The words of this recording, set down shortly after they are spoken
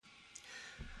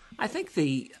I think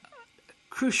the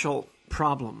crucial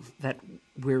problem that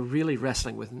we're really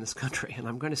wrestling with in this country, and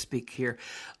I'm going to speak here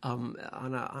on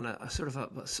a sort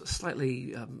of a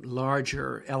slightly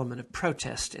larger element of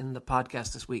protest in the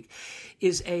podcast this week,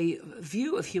 is a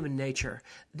view of human nature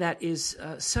that is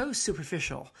so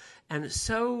superficial and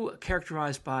so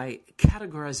characterized by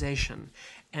categorization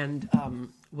and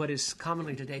what is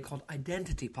commonly today called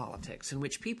identity politics, in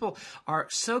which people are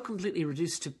so completely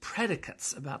reduced to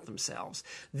predicates about themselves,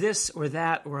 this or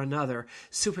that or another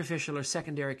superficial or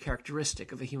secondary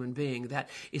characteristic of a human being that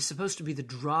is supposed to be the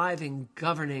driving,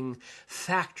 governing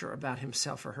factor about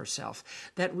himself or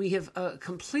herself, that we have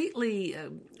completely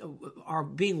are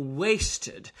being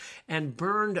wasted and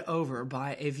burned over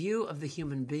by a view of the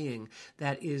human being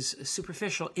that is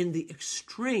superficial in the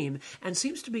extreme and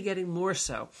seems to be getting more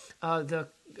so. The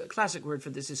classic word for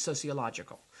this is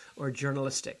sociological or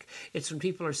journalistic. It's when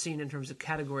people are seen in terms of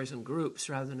categories and groups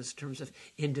rather than in terms of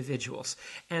individuals.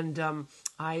 And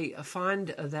I find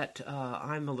that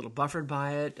I'm a little buffered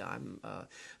by it. I'm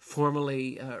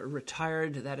formally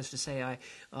retired. That is to say, I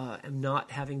am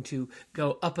not having to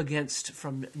go up against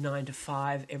from 9 to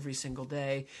 5 every single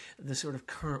day the sort of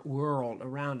current world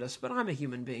around us. But I'm a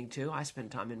human being too. I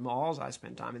spend time in malls. I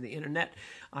spend time in the internet.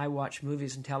 I watch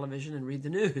movies and television and read the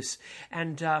news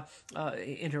and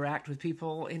interact with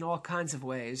people in all kinds of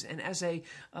ways. And as a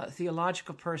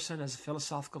theological person, as a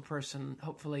philosophical person,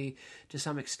 hopefully to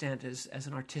some extent as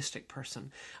an artistic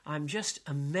person, I'm just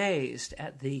amazed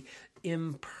at the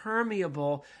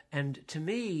impermeable and, to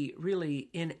me, really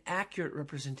inaccurate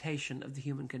representation of the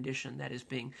human condition that is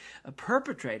being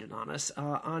perpetrated on us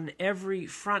on every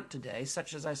front today,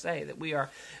 such as I say, that we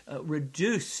are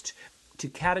reduced to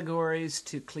categories,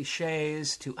 to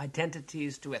cliches, to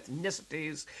identities, to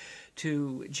ethnicities,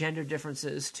 to gender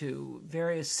differences, to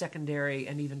various secondary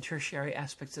and even tertiary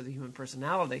aspects of the human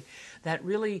personality that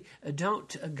really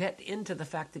don't get into the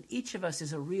fact that each of us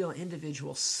is a real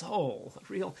individual soul,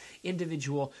 a real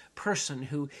individual person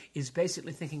who is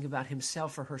basically thinking about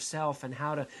himself or herself and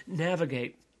how to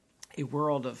navigate a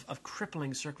world of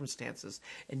crippling circumstances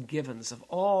and givens of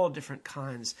all different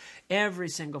kinds, every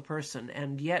single person,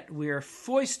 and yet we're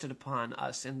foisted upon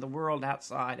us in the world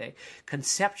outside a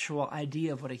conceptual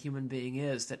idea of what a human being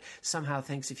is that somehow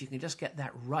thinks if you can just get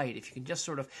that right, if you can just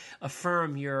sort of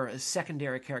affirm your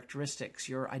secondary characteristics,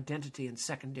 your identity in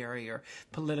secondary or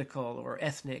political or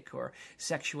ethnic or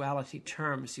sexuality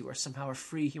terms, you are somehow a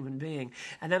free human being.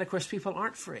 And then, of course, people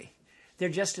aren't free. They're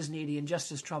just as needy and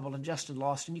just as troubled and just as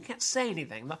lost, and you can't say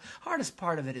anything. The hardest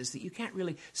part of it is that you can't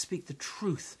really speak the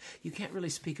truth. You can't really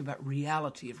speak about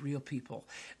reality of real people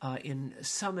in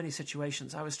so many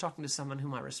situations. I was talking to someone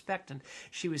whom I respect, and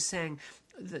she was saying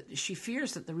that she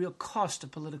fears that the real cost of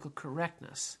political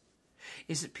correctness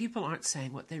is that people aren't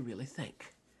saying what they really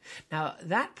think. Now,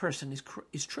 that person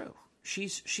is true.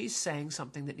 She's saying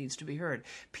something that needs to be heard.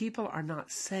 People are not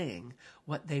saying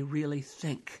what they really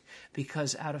think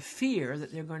because out of fear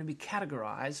that they're going to be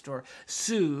categorized or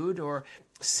sued or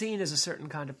seen as a certain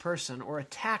kind of person or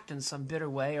attacked in some bitter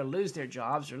way or lose their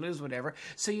jobs or lose whatever.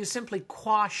 So you simply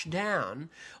quash down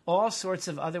all sorts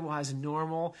of otherwise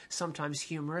normal, sometimes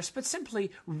humorous, but simply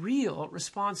real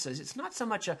responses. It's not so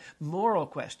much a moral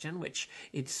question, which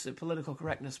its political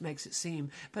correctness makes it seem,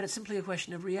 but it's simply a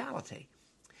question of reality.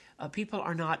 People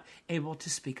are not able to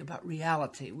speak about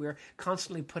reality. We're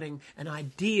constantly putting an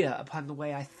idea upon the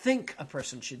way I think a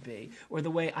person should be, or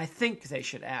the way I think they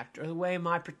should act, or the way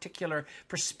my particular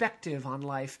perspective on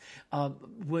life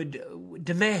would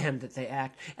demand that they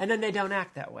act, and then they don't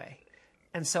act that way.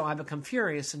 And so I become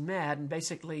furious and mad, and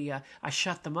basically I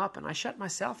shut them up, and I shut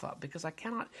myself up, because I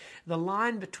cannot. The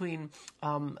line between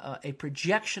a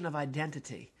projection of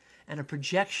identity and a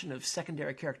projection of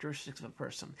secondary characteristics of a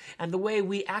person, and the way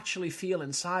we actually feel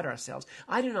inside ourselves.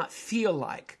 I do not feel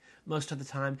like, most of the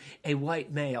time, a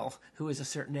white male who is a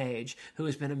certain age, who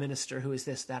has been a minister, who is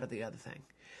this, that, or the other thing.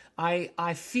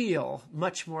 I feel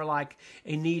much more like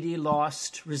a needy,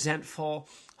 lost, resentful,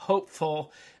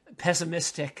 hopeful,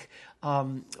 pessimistic,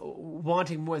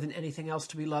 wanting more than anything else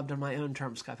to be loved on my own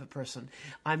terms type of person.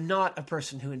 I'm not a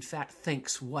person who, in fact,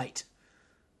 thinks white.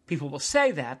 People will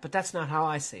say that, but that's not how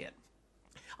I see it.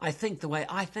 I think the way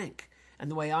I think, and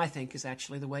the way I think is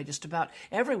actually the way just about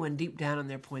everyone deep down in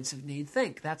their points of need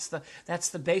think. That's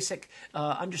the basic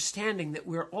understanding that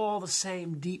we're all the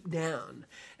same deep down,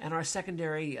 and our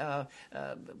secondary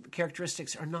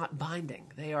characteristics are not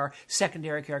binding. They are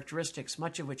secondary characteristics,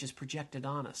 much of which is projected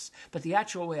on us. But the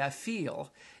actual way I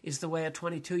feel is the way a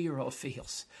 22-year-old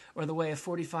feels, or the way a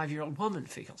 45-year-old woman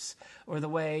feels, or the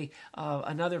way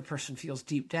another person feels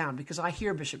deep down, because I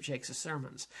hear Bishop Jakes'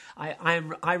 sermons.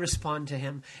 I respond to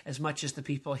him as much as as the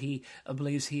people he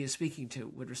believes he is speaking to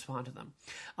would respond to them.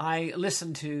 I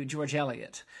listen to George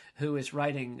Eliot, who is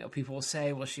writing, people will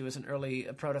say, well, she was an early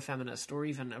proto-feminist or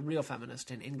even a real feminist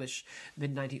in English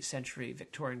mid-19th century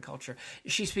Victorian culture.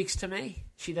 She speaks to me.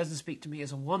 She doesn't speak to me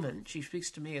as a woman. She speaks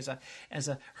to me as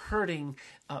a hurting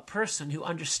person who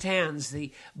understands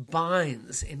the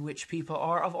binds in which people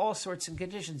are of all sorts and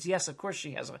conditions. Yes, of course,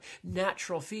 she has a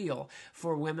natural feel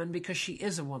for women because she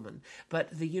is a woman, but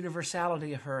the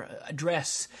universality of her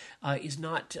address is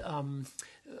not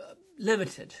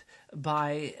limited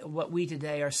by what we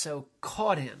today are so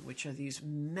caught in, which are these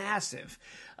massive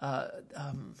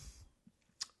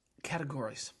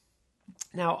categories.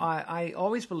 Now, I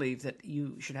always believe that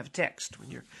you should have text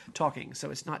when you're talking, so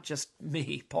it's not just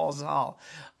me, Paul Zahl,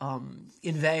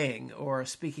 inveighing or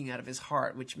speaking out of his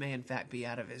heart, which may in fact be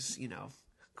out of his,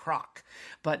 crock.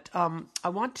 But I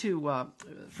want to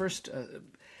first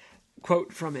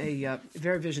quote from a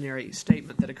very visionary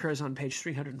statement that occurs on page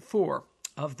 304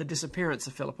 of The Disappearance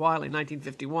of Philip Wylie,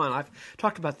 1951. I've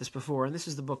talked about this before, and this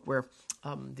is the book where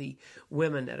the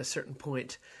women at a certain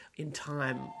point in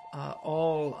time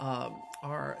all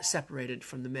are separated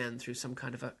from the men through some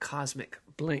kind of a cosmic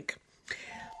blink.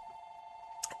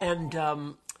 And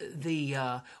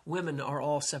the women are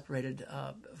all separated.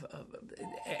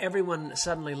 Everyone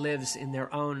suddenly lives in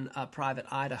their own private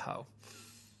Idaho.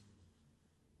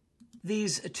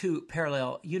 These two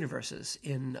parallel universes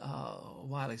in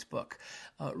Wylie's book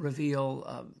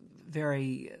reveal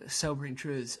very sobering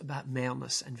truths about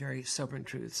maleness and very sobering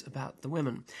truths about the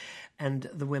women. And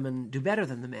the women do better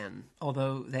than the men,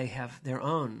 although they have their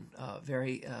own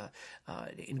very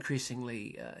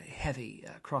increasingly heavy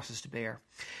crosses to bear.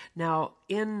 Now,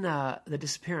 in The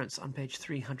Disappearance on page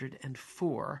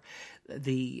 304,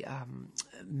 the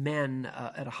men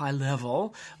at a high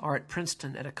level are at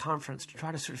Princeton at a conference to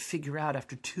try to sort of figure out,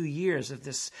 after 2 years of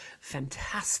this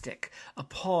fantastic,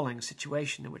 appalling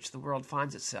situation in which the world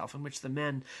finds itself, in which the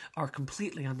men are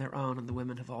completely on their own and the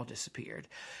women have all disappeared.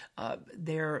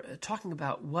 They're talking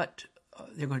about what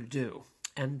they're going to do,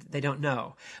 and they don't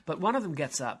know. But one of them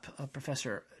gets up,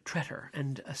 Professor Tretter,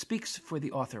 and speaks for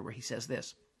the author, where he says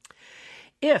this: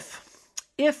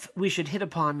 If we should hit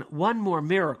upon one more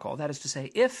miracle, that is to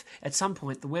say, if at some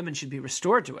point the women should be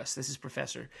restored to us, this is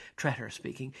Professor Tretter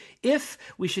speaking, if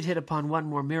we should hit upon one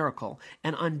more miracle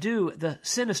and undo the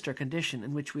sinister condition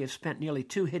in which we have spent nearly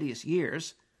 2 hideous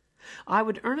years, I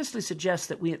would earnestly suggest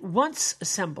that we at once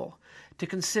assemble to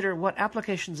consider what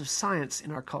applications of science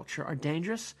in our culture are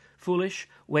dangerous, foolish,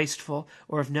 wasteful,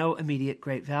 or of no immediate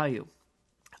great value.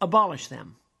 Abolish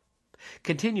them.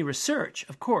 Continue research,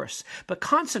 of course, but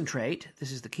concentrate,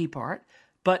 this is the key part,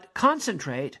 but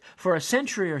concentrate for a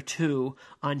century or two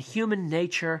on human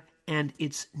nature and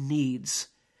its needs.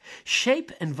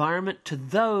 Shape environment to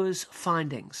those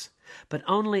findings, but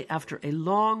only after a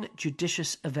long,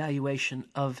 judicious evaluation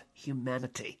of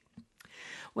humanity.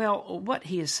 Well, what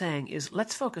he is saying is,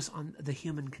 let's focus on the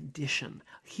human condition,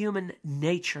 human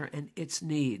nature and its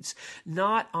needs,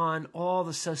 not on all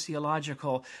the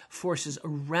sociological forces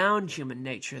around human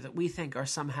nature that we think are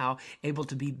somehow able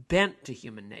to be bent to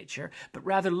human nature, but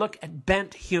rather look at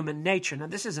bent human nature. Now,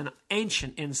 this is an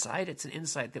ancient insight. It's an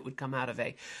insight that would come out of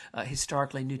a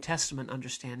historically New Testament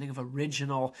understanding of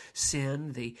original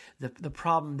sin, the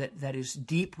problem that is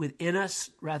deep within us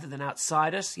rather than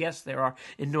outside us. Yes, there are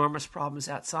enormous problems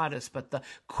outside us, but the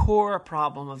core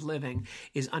problem of living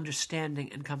is understanding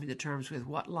and coming to terms with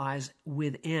what lies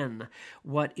within,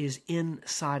 what is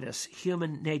inside us,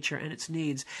 human nature and its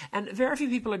needs. And very few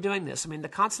people are doing this. I mean, the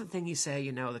constant thing you say,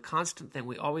 the constant thing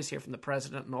we always hear from the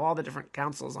president and all the different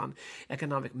councils on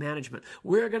economic management,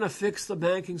 we're going to fix the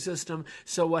banking system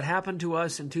so what happened to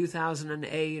us in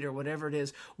 2008 or whatever it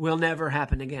is will never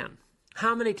happen again.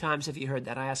 How many times have you heard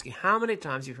that? I ask you, how many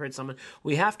times you've heard someone,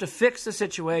 we have to fix the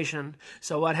situation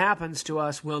so what happens to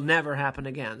us will never happen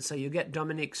again. So you get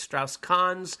Dominique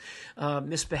Strauss-Kahn's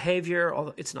misbehavior,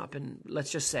 although it's not been, let's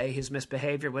just say his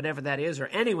misbehavior, whatever that is, or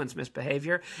anyone's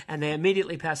misbehavior, and they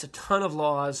immediately pass a ton of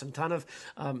laws and ton of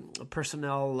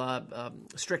personnel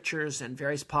strictures and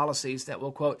various policies that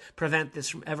will, quote, prevent this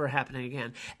from ever happening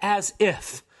again. As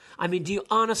if. I mean, do you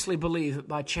honestly believe that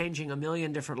by changing a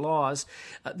million different laws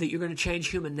that you're going to change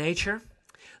human nature?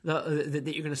 That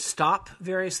you're going to stop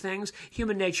various things?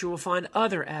 Human nature will find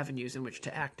other avenues in which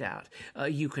to act out.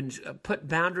 You can put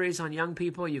boundaries on young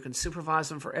people. You can supervise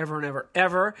them forever and ever,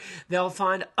 ever. They'll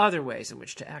find other ways in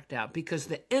which to act out because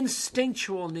the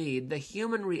instinctual need, the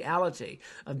human reality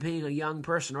of being a young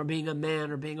person or being a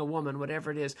man or being a woman,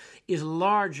 whatever it is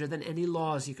larger than any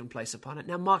laws you can place upon it.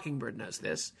 Now, Mockingbird knows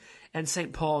this, and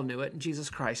St. Paul knew it, and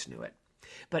Jesus Christ knew it.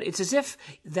 But it's as if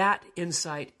that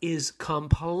insight is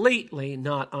completely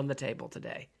not on the table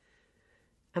today.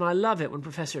 And I love it when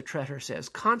Professor Tretter says,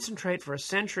 concentrate for a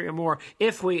century or more,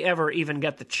 if we ever even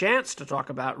get the chance to talk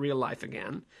about real life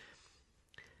again.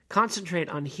 Concentrate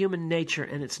on human nature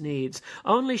and its needs.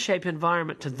 Only shape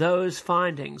environment to those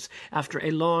findings after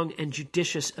a long and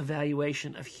judicious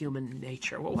evaluation of human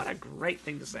nature. Well, what a great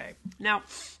thing to say. Now,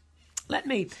 let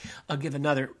me give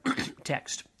another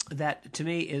text that to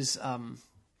me is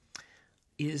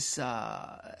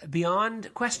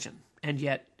beyond question, and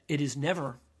yet it is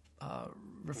never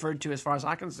referred to, as far as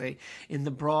I can see, in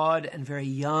the broad and very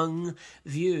young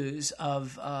views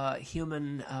of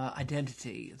human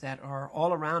identity that are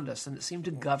all around us and that seem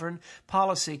to govern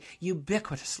policy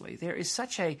ubiquitously. There is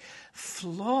such a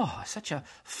flaw, such a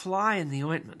fly in the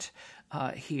ointment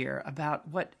here about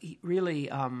what really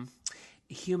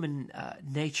human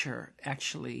nature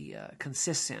actually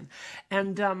consists in.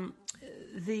 And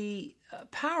the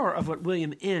power of what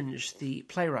William Inge, the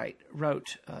playwright,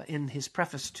 wrote in his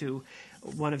preface to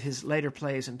one of his later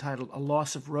plays entitled A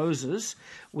Loss of Roses,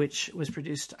 which was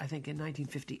produced, I think, in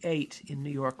 1958 in New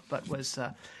York, but was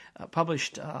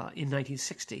published in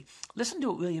 1960. Listen to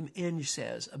what William Inge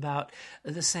says about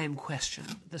the same question,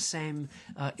 the same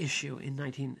issue in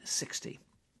 1960.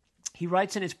 He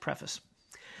writes in his preface,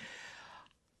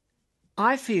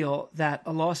 I feel that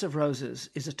A Loss of Roses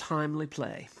is a timely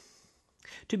play.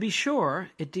 To be sure,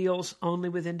 it deals only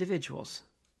with individuals,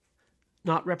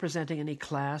 not representing any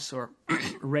class or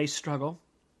race struggle,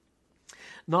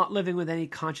 not living with any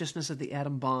consciousness of the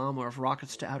atom bomb or of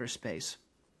rockets to outer space.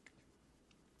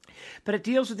 But it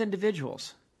deals with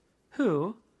individuals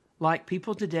who, like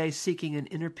people today seeking an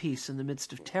inner peace in the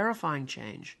midst of terrifying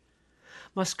change,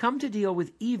 must come to deal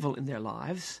with evil in their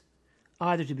lives,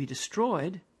 either to be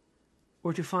destroyed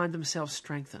or to find themselves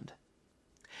strengthened.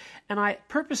 And I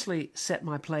purposely set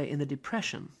my play in the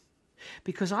Depression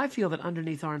because I feel that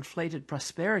underneath our inflated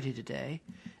prosperity today,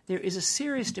 there is a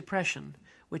serious depression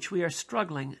which we are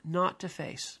struggling not to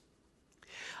face.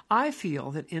 I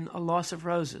feel that in A Loss of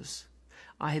Roses,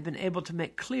 I have been able to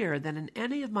make clearer than in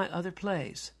any of my other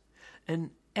plays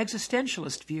an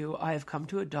existentialist view I have come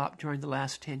to adopt during the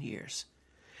last 10 years,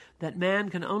 that man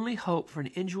can only hope for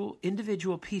an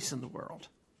individual peace in the world.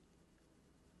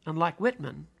 And like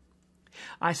Whitman,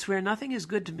 I swear nothing is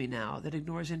good to me now that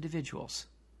ignores individuals.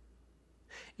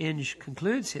 Inge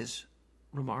concludes his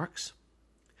remarks.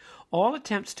 All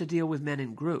attempts to deal with men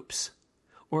in groups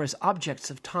or as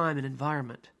objects of time and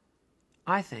environment,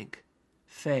 I think,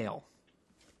 fail.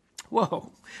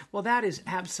 Whoa. Well, that is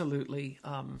absolutely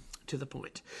to the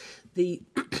point.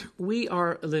 We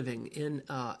are living in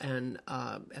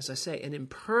as I say, an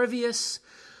impervious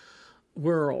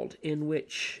world in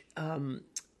which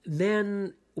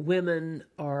men, women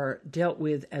are dealt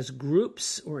with as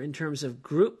groups or in terms of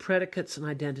group predicates and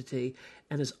identity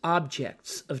and as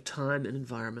objects of time and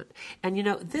environment. And,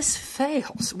 this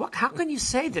fails. How can you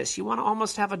say this? You want to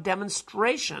almost have a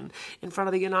demonstration in front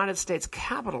of the United States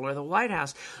Capitol or the White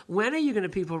House. When are you going to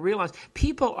people realize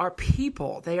people are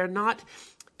people? They are not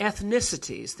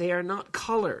ethnicities. They are not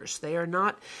colors. They are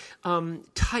not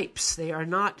types. They are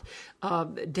not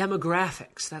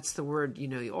demographics. That's the word,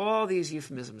 all these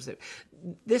euphemisms.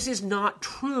 This is not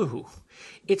true.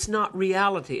 It's not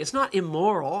reality. It's not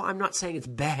immoral. I'm not saying it's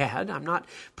bad. I'm not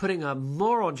putting a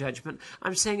moral judgment.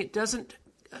 I'm saying it doesn't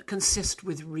consist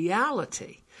with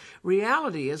reality.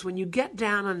 Reality is when you get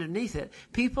down underneath it,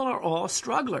 people are all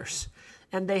strugglers.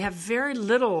 And they have very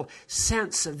little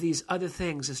sense of these other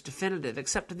things as definitive,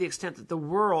 except to the extent that the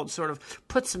world sort of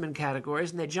puts them in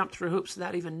categories and they jump through hoops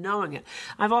without even knowing it.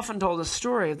 I've often told the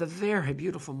story of the very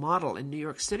beautiful model in New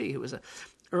York City who was an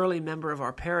early member of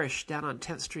our parish down on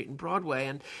 10th Street and Broadway,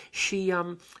 and she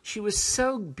was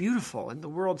so beautiful in the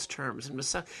world's terms,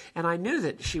 and I knew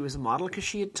that she was a model because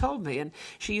she had told me, and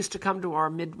she used to come to our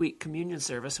midweek communion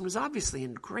service and was obviously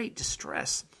in great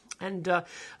distress. And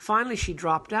finally she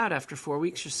dropped out after 4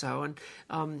 weeks or so, and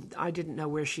I didn't know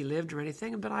where she lived or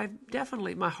anything, but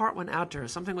my heart went out to her.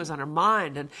 Something was on her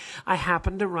mind, and I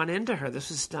happened to run into her. This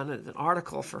was done in an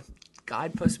article for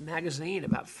Guidepost magazine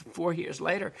about 4 years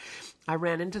later. I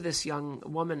ran into this young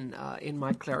woman in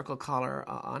my clerical collar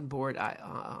on board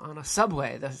on a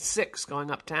subway, the 6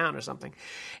 going uptown or something,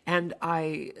 and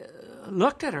I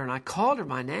looked at her and I called her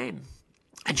by name,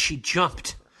 and she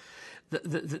jumped.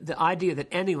 The idea that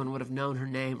anyone would have known her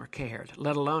name or cared,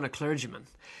 let alone a clergyman.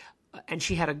 And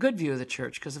she had a good view of the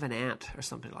church because of an aunt or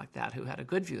something like that who had a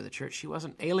good view of the church. She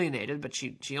wasn't alienated, but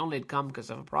she only had come because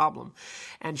of a problem.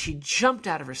 And she jumped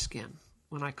out of her skin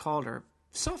when I called her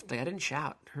softly. I didn't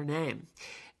shout her name.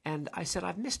 And I said,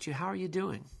 I've missed you. How are you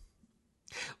doing?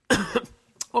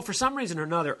 Well, for some reason or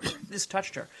another, this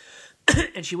touched her.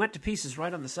 And she went to pieces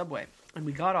right on the subway. And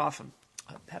we got off and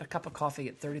had a cup of coffee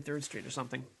at 33rd Street or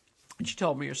something. And she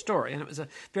told me her story, and it was a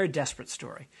very desperate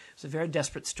story. It was a very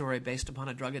desperate story based upon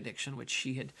a drug addiction which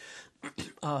she had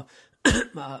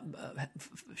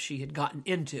gotten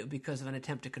into because of an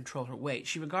attempt to control her weight.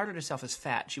 She regarded herself as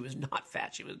fat. She was not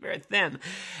fat. She was very thin.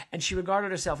 And she regarded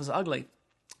herself as ugly.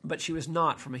 But she was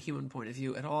not, from a human point of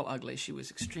view, at all ugly. She was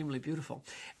extremely beautiful.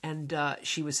 And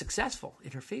she was successful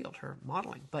in her field, her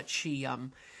modeling. But she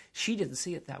didn't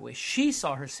see it that way. She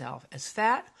saw herself as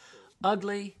fat,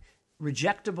 ugly,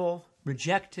 rejectable,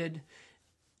 rejected,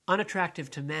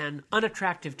 unattractive to men,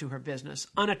 unattractive to her business,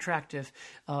 unattractive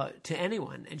to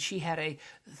anyone. And she had a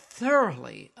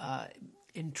thoroughly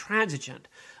intransigent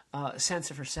sense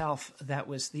of herself that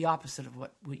was the opposite of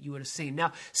what you would have seen.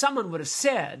 Now, someone would have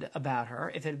said about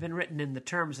her, if it had been written in the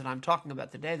terms that I'm talking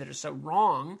about today that are so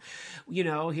wrong,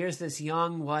 here's this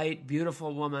young, white,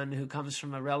 beautiful woman who comes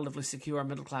from a relatively secure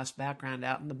middle-class background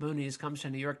out in the boonies, comes to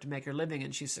New York to make her living,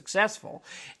 and she's successful.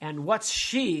 And what's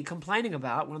she complaining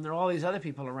about when there are all these other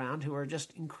people around who are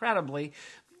just incredibly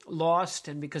lost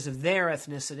and because of their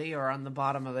ethnicity are on the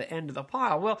bottom of the end of the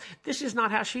pile? Well, this is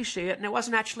not how she see it, and it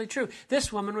wasn't actually true.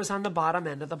 This woman was on the bottom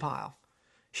end of the pile.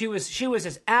 She was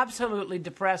as absolutely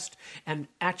depressed and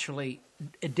actually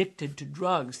addicted to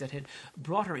drugs that had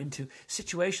brought her into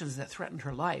situations that threatened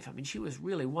her life. I mean, she was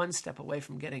really one step away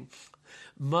from getting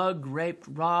mugged, raped,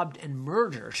 robbed, and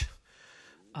murdered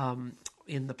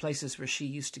in the places where she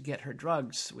used to get her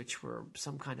drugs, which were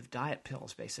some kind of diet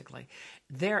pills, basically.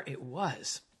 There it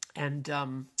was. And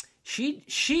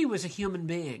she was a human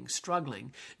being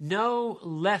struggling, no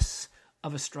less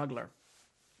of a struggler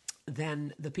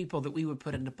than the people that we would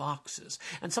put into boxes.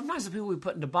 And sometimes the people we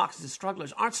put into boxes as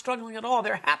strugglers aren't struggling at all.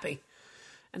 They're happy.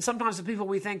 And sometimes the people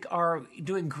we think are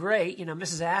doing great,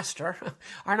 Mrs. Astor,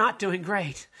 are not doing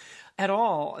great at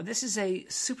all. This is a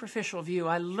superficial view.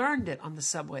 I learned it on the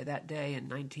subway that day in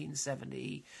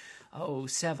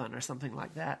 1977 or something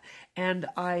like that. And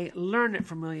I learned it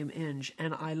from William Inge,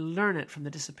 and I learned it from The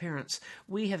Disappearance.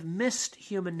 We have missed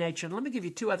human nature. And let me give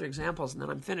you two other examples, and then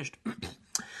I'm finished.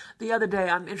 The other day,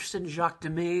 I'm interested in Jacques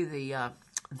Demy, the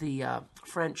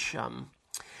French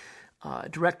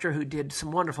director who did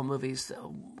some wonderful movies.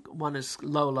 One is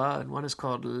Lola, and one is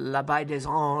called L'Abbaye des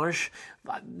Anges.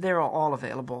 They're all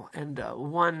available. And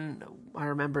one I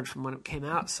remembered from when it came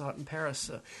out, saw it in Paris,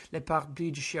 Les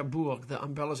Parapluies de Cherbourg, The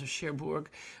Umbrellas of Cherbourg,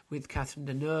 with Catherine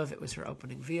Deneuve. It was her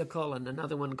opening vehicle. And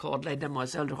another one called Les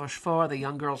Demoiselles de Rochefort, The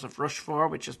Young Girls of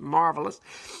Rochefort, which is marvelous.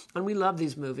 And we love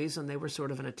these movies, and they were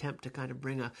sort of an attempt to kind of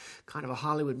bring a kind of a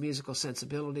Hollywood musical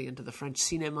sensibility into the French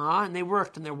cinema, and they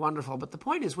worked, and they're wonderful. But the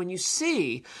point is, when you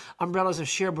see Umbrellas of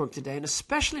Cherbourg today, and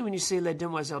especially when you see Les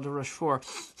Demoiselles de Rochefort,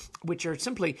 which are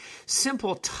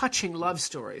simple, touching love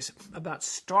stories about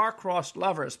star-crossed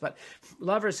lovers, but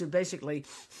lovers who basically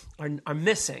are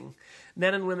missing,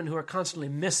 men and women who are constantly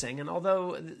missing. And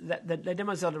although Les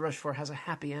Demoiselles de Rochefort has a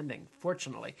happy ending,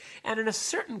 fortunately, and in a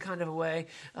certain kind of a way,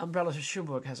 Umbrellas of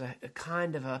Cherbourg has a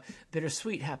kind of a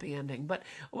bittersweet happy ending. But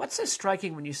what's so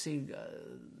striking when you see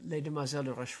Les Demoiselles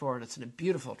de Rochefort, and it's a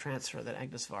beautiful transfer that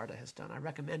Agnes Varda has done. I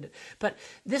recommend it. But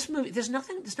this movie, there's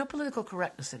no political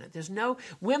correctness in it.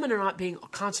 Women are not being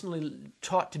constantly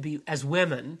taught to be as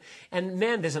women. And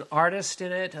man, there's an artist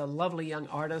in it, a lovely young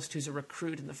artist who's a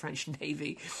recruit in the French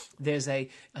Navy. There's a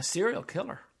serial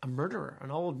killer, a murderer,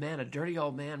 an old man, a dirty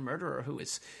old man murderer who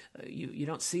is, you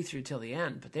don't see through till the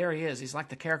end, but there he is. He's like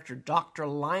the character Dr.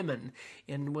 Lyman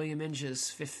in William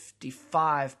Inge's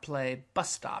 55 play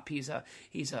Bus Stop. He's a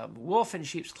wolf in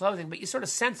sheep's clothing, but you sort of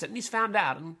sense it, and he's found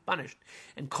out and punished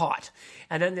and caught.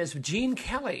 And then there's Gene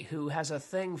Kelly, who has a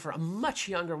thing for a much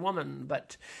younger woman,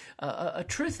 but a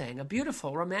true thing, a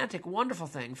beautiful, romantic, wonderful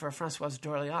thing for Françoise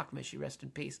d'Orléac, may she rest in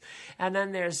peace. And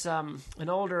then there's an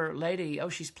older lady,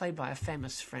 she's played by a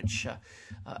famous French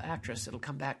actress, it'll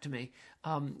come back to me,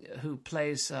 who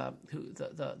plays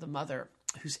the mother,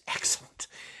 who's excellent.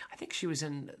 I think she was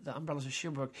in The Umbrellas of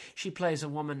Cherbourg. She plays a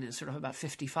woman sort of about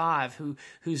 55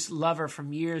 whose lover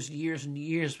from years and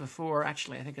years before,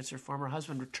 actually I think it's her former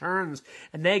husband, returns,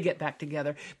 and they get back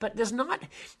together. But there's not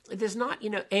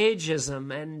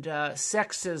ageism and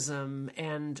sexism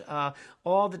and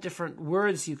all the different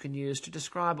words you can use to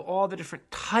describe all the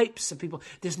different types of people.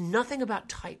 There's nothing about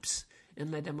types in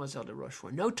Les Demoiselles de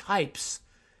Rochefort. No types,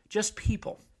 just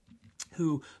people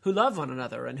who love one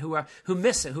another and who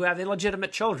miss it, who have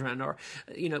illegitimate children, or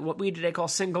what we today call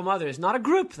single mothers. Not a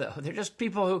group, though. They're just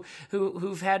people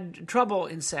who've had trouble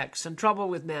in sex and trouble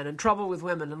with men and trouble with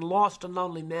women and lost and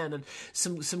lonely men and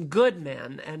some good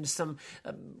men and some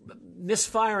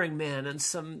misfiring men and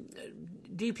some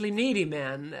deeply needy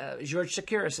man. George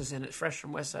Chakiris is in it, fresh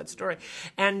from West Side Story.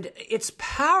 And it's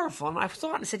powerful. And I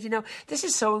thought and said, this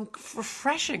is so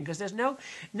refreshing because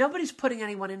nobody's putting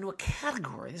anyone into a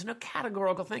category. There's no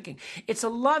categorical thinking. It's a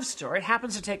love story. It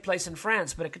happens to take place in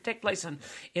France, but it could take place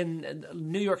in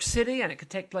New York City, and it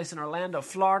could take place in Orlando,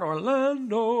 Florida.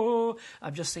 Orlando!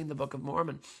 I've just seen the Book of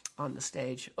Mormon on the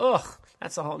stage. Ugh,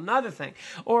 that's a whole nother thing.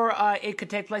 Or it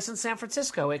could take place in San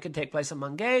Francisco. It could take place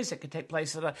among gays. It could take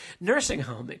place at a nursing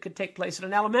home. It could take place at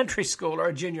an elementary school or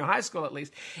a junior high school at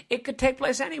least. It could take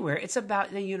place anywhere. It's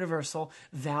about the universal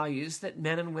values that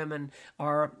men and women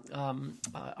are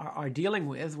dealing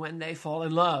with when they fall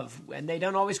in love. And they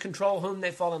don't always control whom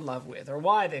they fall in love with or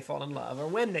why they fall in love or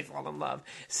when they fall in love.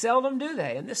 Seldom do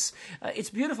they. And this, it's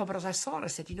beautiful. But as I saw it, I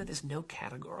said, there's no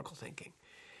categorical thinking.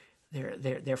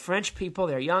 They're French people.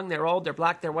 They're young. They're old. They're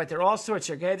black. They're white. They're all sorts.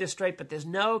 They're gay. They're straight. But there's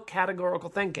no categorical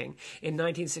thinking in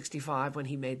 1965 when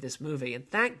he made this movie. And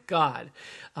thank God,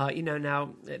 now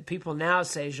people now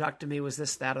say Jacques Demy was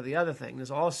this, that, or the other thing.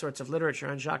 There's all sorts of literature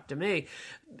on Jacques Demy.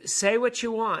 Say what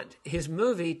you want. His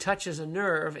movie touches a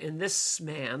nerve in this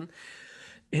man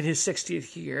in his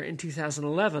 60th year in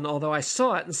 2011. Although I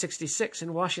saw it in '66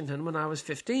 in Washington when I was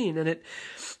 15, and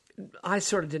I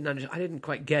sort of didn't understand. I didn't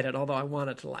quite get it, although I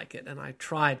wanted to like it, and I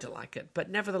tried to like it. But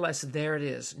nevertheless, there it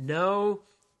is. No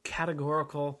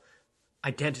categorical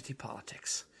identity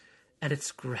politics. And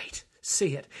it's great.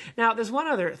 See it. Now, there's one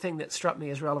other thing that struck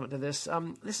me as relevant to this.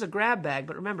 This is a grab bag,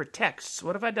 but remember, texts.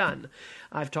 What have I done?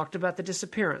 I've talked about The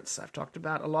Disappearance. I've talked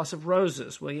about A Loss of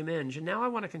Roses, William Inge. And now I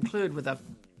want to conclude with a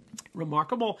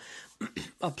remarkable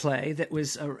play that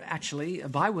was actually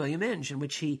by William Inge, in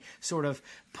which he sort of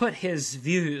put his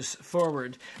views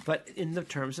forward, but in the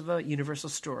terms of a universal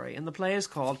story. And the play is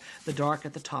called The Dark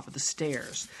at the Top of the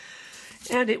Stairs.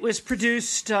 And it was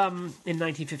produced in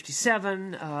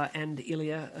 1957, and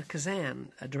Elia Kazan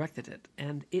directed it.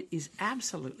 And it is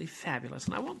absolutely fabulous.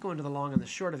 And I won't go into the long and the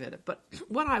short of it, but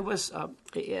what I was,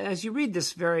 as you read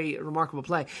this very remarkable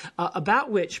play, about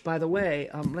which, by the way,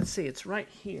 let's see, it's right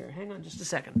here. Hang on just a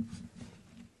second.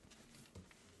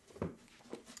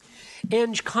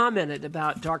 Inge commented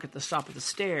about Dark at the Top of the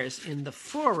Stairs in the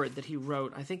foreword that he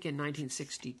wrote, I think in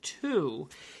 1962.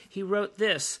 He wrote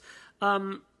this.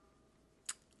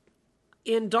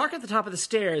 In Dark at the Top of the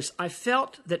Stairs, I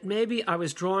felt that maybe I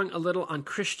was drawing a little on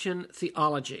Christian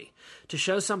theology to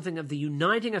show something of the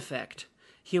uniting effect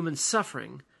human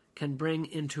suffering can bring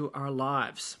into our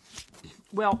lives.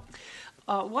 Well,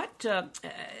 what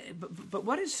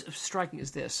is striking is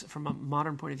this, from a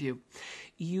modern point of view.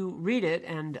 You read it,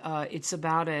 and it's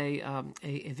about a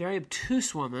very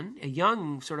obtuse woman, a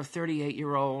young, sort of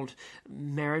 38-year-old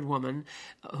married woman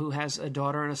who has a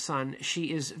daughter and a son.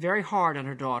 She is very hard on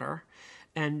her daughter,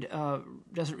 and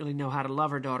doesn't really know how to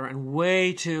love her daughter, and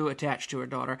way too attached to her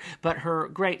daughter. But her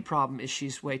great problem is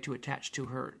she's way too attached to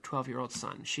her 12-year-old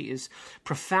son. She is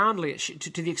profoundly,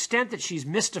 to the extent that she's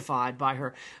mystified by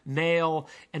her male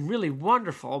and really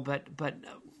wonderful, but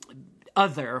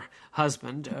other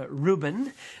husband,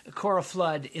 Reuben. Cora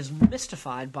Flood is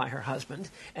mystified by her husband,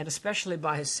 and especially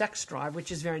by his sex drive,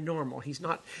 which is very normal. He's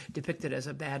not depicted as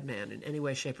a bad man in any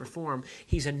way, shape, or form.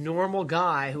 He's a normal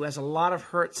guy who has a lot of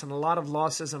hurts and a lot of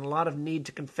losses and a lot of need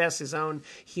to confess his own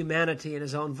humanity and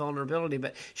his own vulnerability.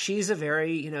 But she's a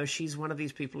very, she's one of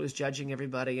these people who's judging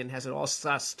everybody and has it all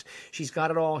sussed. She's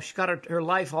got it all. She's got her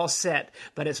life all set,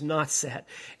 but it's not set.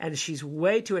 And she's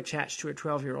way too attached to her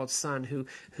 12-year-old son who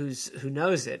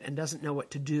knows it and doesn't know what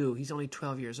to do. He's only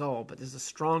 12 years old, but there's a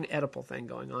strong Oedipal thing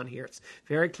going on here. It's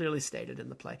very clearly stated in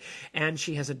the play. And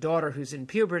she has a daughter who's in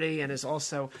puberty and is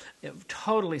also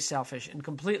totally selfish and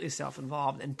completely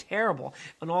self-involved and terrible,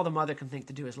 and all the mother can think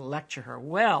to do is lecture her.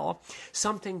 Well,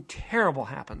 something terrible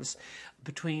happens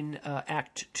between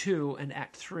Act 2 and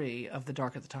Act 3 of The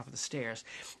Dark at the Top of the Stairs.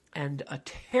 And a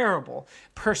terrible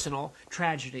personal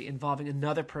tragedy involving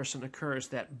another person occurs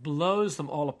that blows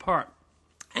them all apart.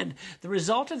 And the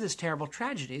result of this terrible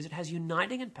tragedy is it has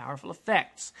uniting and powerful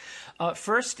effects.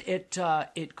 First, it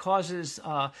causes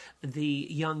the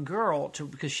young girl to,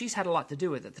 because she's had a lot to do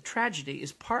with it, the tragedy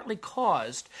is partly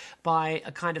caused by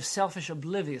a kind of selfish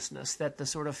obliviousness that the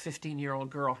sort of 15-year-old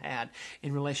girl had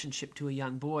in relationship to a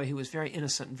young boy who was very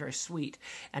innocent and very sweet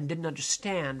and didn't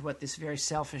understand what this very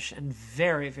selfish and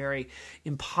very, very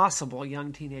impossible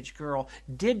young teenage girl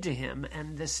did to him.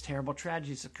 And this terrible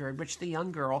tragedy has occurred, which the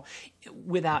young girl,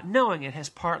 without knowing it, has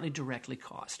partly directly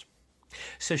caused.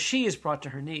 So she is brought to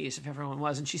her knees, if everyone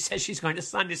was, and she says she's going to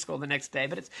Sunday school the next day,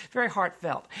 but it's very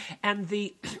heartfelt. And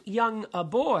the young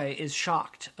boy is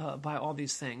shocked by all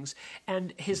these things,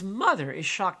 and his mother is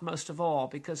shocked most of all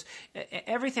because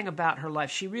everything about her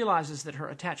life, she realizes that her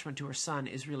attachment to her son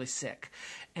is really sick,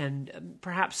 and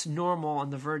perhaps normal on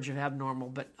the verge of abnormal,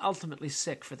 but ultimately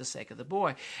sick for the sake of the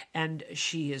boy. And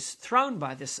she is thrown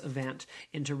by this event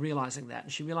into realizing that,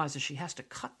 and she realizes she has to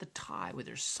cut the tie with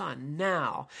her son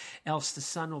now, else the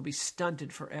son will be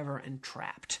stunted forever and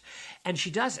trapped. And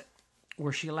she does it,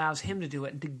 where she allows him to do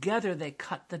it, and together they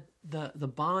cut the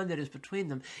bond that is between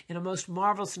them in a most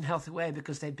marvelous and healthy way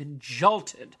because they've been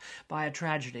jolted by a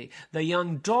tragedy. The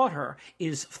young daughter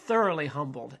is thoroughly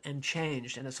humbled and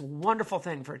changed, and it's a wonderful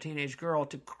thing for a teenage girl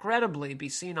to credibly be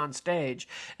seen on stage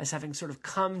as having sort of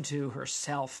come to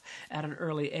herself at an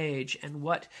early age and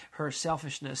what her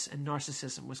selfishness and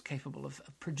narcissism was capable of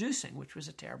producing, which was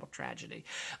a terrible tragedy.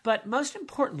 But most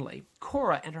importantly,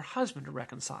 Cora and her husband are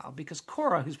reconciled because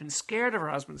Cora, who's been scared of her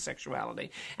husband's sexuality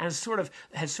and has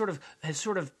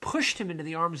sort of pushed him into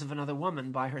the arms of another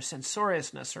woman by her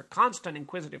censoriousness, her constant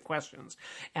inquisitive questions,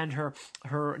 and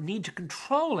her need to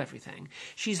control everything.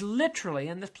 She's literally,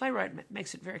 and the playwright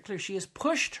makes it very clear, she has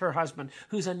pushed her husband,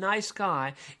 who's a nice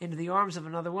guy, into the arms of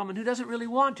another woman who doesn't really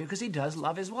want to because he does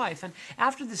love his wife. And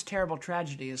after this terrible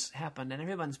tragedy has happened and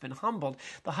everyone's been humbled,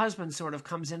 the husband sort of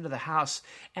comes into the house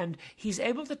and he's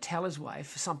able to tell his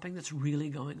wife something that's really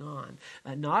going on.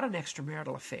 Not an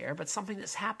extramarital affair, but something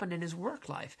that's happened in his work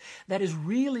life that is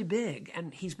really big,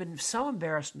 and he's been so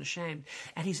embarrassed and ashamed,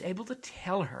 and he's able to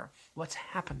tell her what's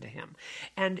happened to him.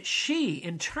 And she,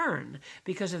 in turn,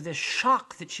 because of this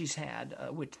shock that she's had,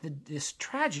 this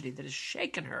tragedy that has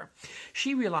shaken her,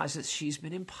 she realizes she's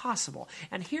been impossible.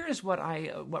 And here is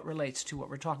what relates to what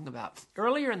we're talking about.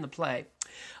 Earlier in the play,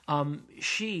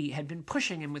 she had been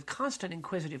pushing him with constant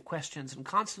inquisitive questions and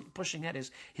constant pushing at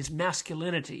his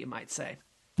masculinity, you might say.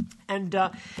 And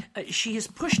she has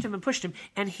pushed him,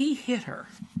 and he hit her.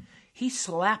 He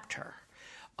slapped her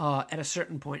at a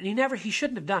certain point. And he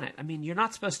shouldn't have done it. I mean, you're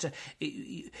not supposed to.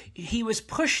 He was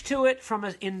pushed to it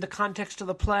in the context of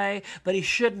the play, but he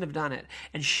shouldn't have done it.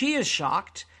 And she is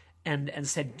shocked and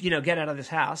said, get out of this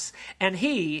house. And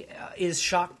he is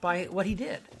shocked by what he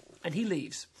did, and he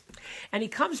leaves. And he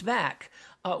comes back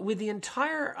with the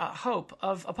entire hope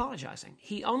of apologizing.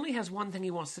 He only has one thing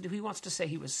he wants to do. He wants to say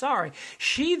he was sorry.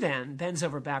 She then bends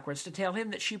over backwards to tell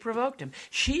him that she provoked him.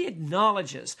 She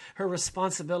acknowledges her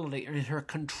responsibility in her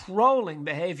controlling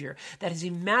behavior that has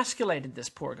emasculated this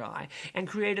poor guy and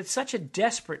created such a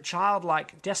desperate,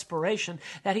 childlike desperation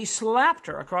that he slapped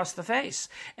her across the face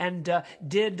and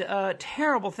did a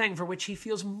terrible thing for which he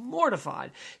feels mortified.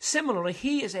 Similarly,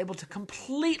 he is able to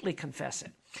completely confess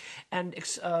it. And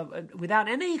without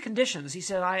any conditions, he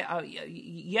said,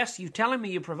 yes, you telling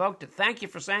me you provoked it. Thank you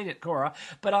for saying it, Cora,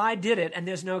 but I did it, and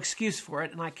there's no excuse for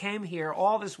it, and I came here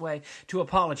all this way to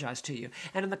apologize to you.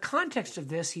 And in the context of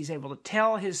this, he's able to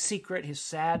tell his secret, his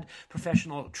sad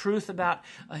professional truth about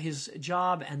his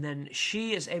job, and then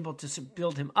she is able to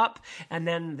build him up, and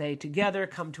then they together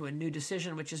come to a new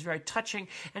decision, which is very touching.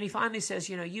 And he finally says,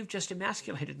 you've just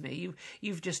emasculated me.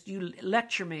 You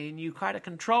lecture me, and you try to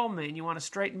control me, and you want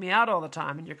to straighten me out all the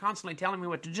time, and you're constantly telling me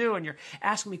what to do, and you're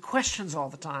asking me questions all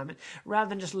the time, and rather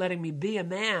than just letting me be a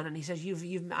man. And he says,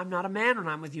 I'm not a man when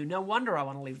I'm with you. No wonder I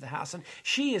want to leave the house. And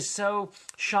she is so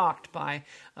shocked by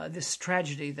this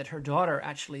tragedy that her daughter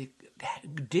actually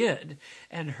did,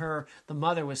 and the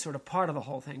mother was sort of part of the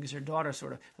whole thing, because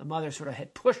the mother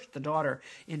had pushed the daughter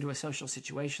into a social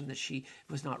situation that she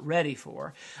was not ready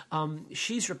for.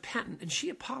 She's repentant, and she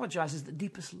apologizes at the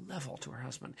deepest level to her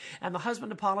husband, and the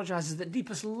husband apologizes at the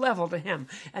deepest level to him,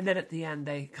 and then at the end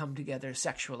they come together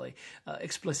sexually,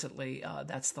 explicitly.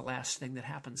 That's the last thing that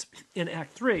happens in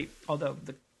Act 3, although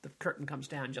the curtain comes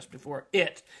down just before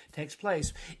it takes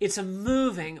place. It's a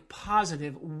moving,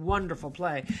 positive, wonderful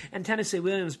play. And Tennessee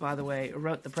Williams, by the way,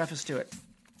 wrote the preface to it,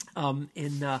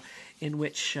 in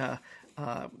which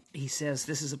he says,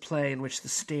 "This is a play in which the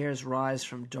stairs rise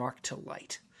from dark to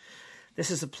light. This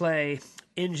is a play,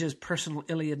 Inge's personal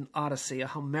Iliad and Odyssey, a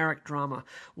Homeric drama,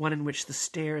 one in which the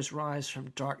stairs rise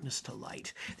from darkness to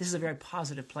light." This is a very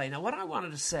positive play. Now, what I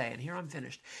wanted to say, and here I'm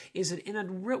finished, is that in a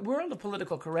world of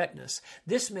political correctness,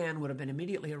 this man would have been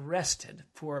immediately arrested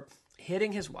for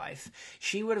hitting his wife.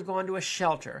 She would have gone to a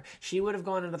shelter. She would have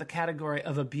gone into the category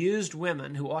of abused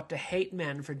women who ought to hate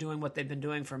men for doing what they've been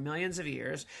doing for millions of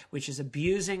years, which is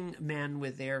abusing men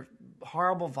with their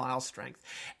horrible, vile strength.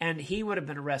 And he would have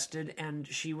been arrested, and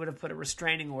she would have put a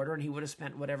restraining order, and he would have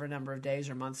spent whatever number of days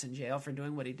or months in jail for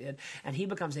doing what he did. And he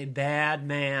becomes a bad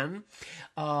man,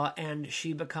 and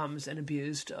she becomes an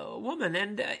abused woman.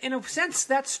 And in a sense,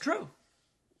 that's true.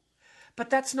 But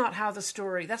that's not how that's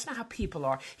not how people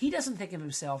are. He doesn't think of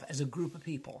himself as a group of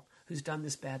people who's done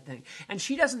this bad thing. And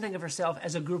she doesn't think of herself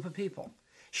as a group of people.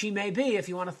 She may be, if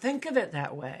you want to think of it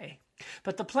that way.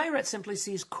 But the playwright simply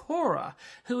sees Cora,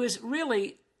 who is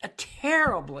really a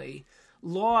terribly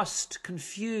lost,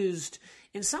 confused,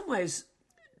 in some ways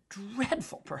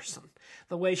dreadful person.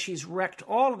 The way she's wrecked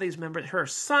all of these members. Her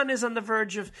son is on the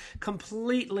verge of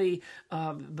completely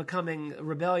becoming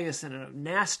rebellious in a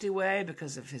nasty way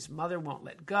because of his mother won't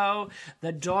let go.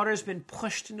 The daughter's been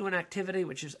pushed into an activity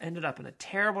which has ended up in a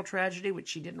terrible tragedy which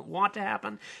she didn't want to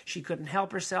happen. She couldn't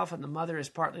help herself, and the mother is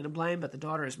partly to blame, but the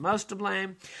daughter is most to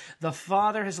blame. The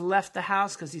father has left the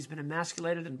house because he's been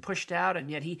emasculated and pushed out, and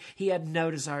yet he had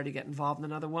no desire to get involved in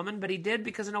another woman, but he did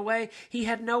because in a way he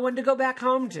had no one to go back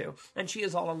home to, and she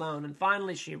is all alone. And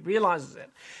finally she realizes it,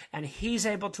 and he's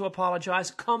able to apologize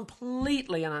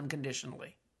completely and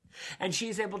unconditionally. And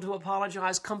she's able to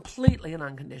apologize completely and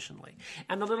unconditionally.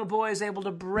 And the little boy is able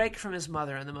to break from his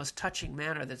mother in the most touching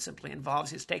manner that simply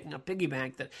involves his taking a piggy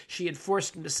bank that she had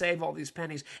forced him to save all these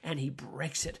pennies, and he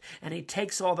breaks it. And he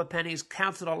takes all the pennies,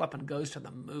 counts it all up, and goes to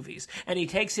the movies. And he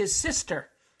takes his sister,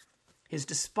 his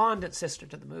despondent sister,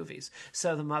 to the movies,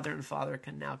 so the mother and father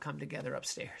can now come together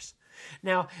upstairs.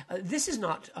 Now, this is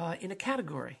not in a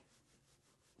category.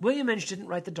 William Inge didn't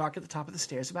write The Dark at the Top of the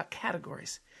Stairs about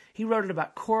categories. He wrote it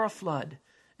about Cora Flood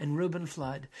and Reuben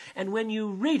Flood. And when you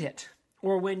read it,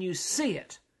 or when you see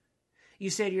it, you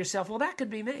say to yourself, well, that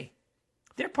could be me.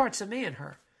 There are parts of me in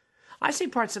her. I see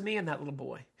parts of me in that little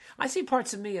boy. I see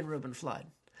parts of me in Reuben Flood.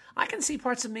 I can see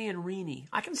parts of me in Renee.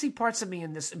 I can see parts of me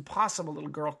in this impossible little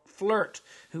girl, Flirt,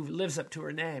 who lives up to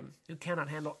her name, who cannot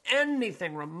handle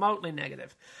anything remotely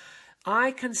negative.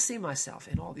 I can see myself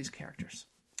in all these characters.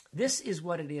 This is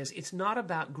what it is. It's not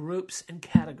about groups and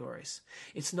categories.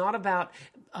 It's not about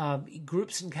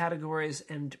groups and categories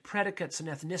and predicates and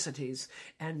ethnicities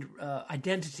and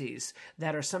identities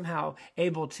that are somehow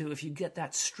able to, if you get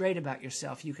that straight about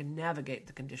yourself, you can navigate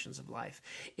the conditions of life.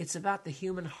 It's about the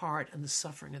human heart and the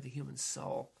suffering of the human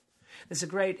soul. There's a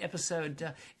great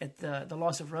episode at the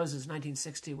Loss of Roses,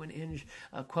 1960, when Inge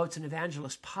quotes an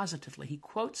evangelist positively. He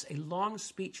quotes a long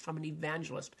speech from an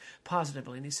evangelist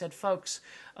positively, and he said, folks,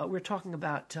 we're talking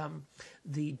about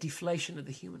the deflation of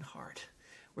the human heart.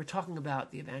 We're talking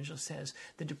about, the evangelist says,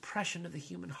 the depression of the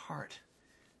human heart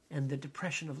and the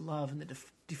depression of love and the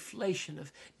deflation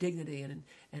of dignity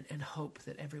and hope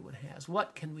that everyone has.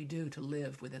 What can we do to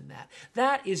live within that?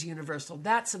 That is universal.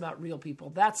 That's about real people.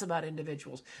 That's about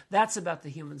individuals. That's about the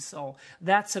human soul.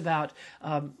 That's about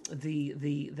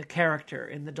the character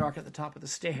in The Dark at the Top of the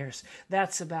Stairs.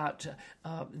 That's about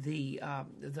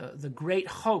the great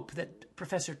hope that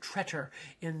Professor Tretter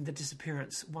in The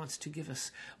Disappearance wants to give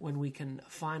us when we can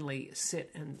finally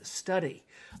sit and study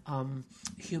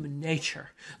human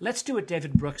nature. Let's do what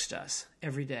David Brooks does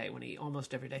every day,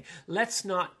 almost every day. Let's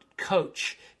not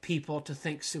coach people to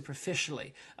think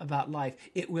superficially about life.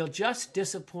 It will just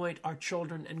disappoint our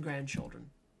children and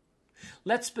grandchildren.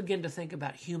 Let's begin to think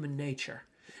about human nature,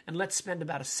 and let's spend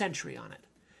about a century on it.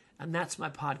 And that's my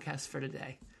podcast for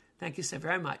today. Thank you so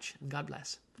very much, and God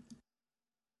bless.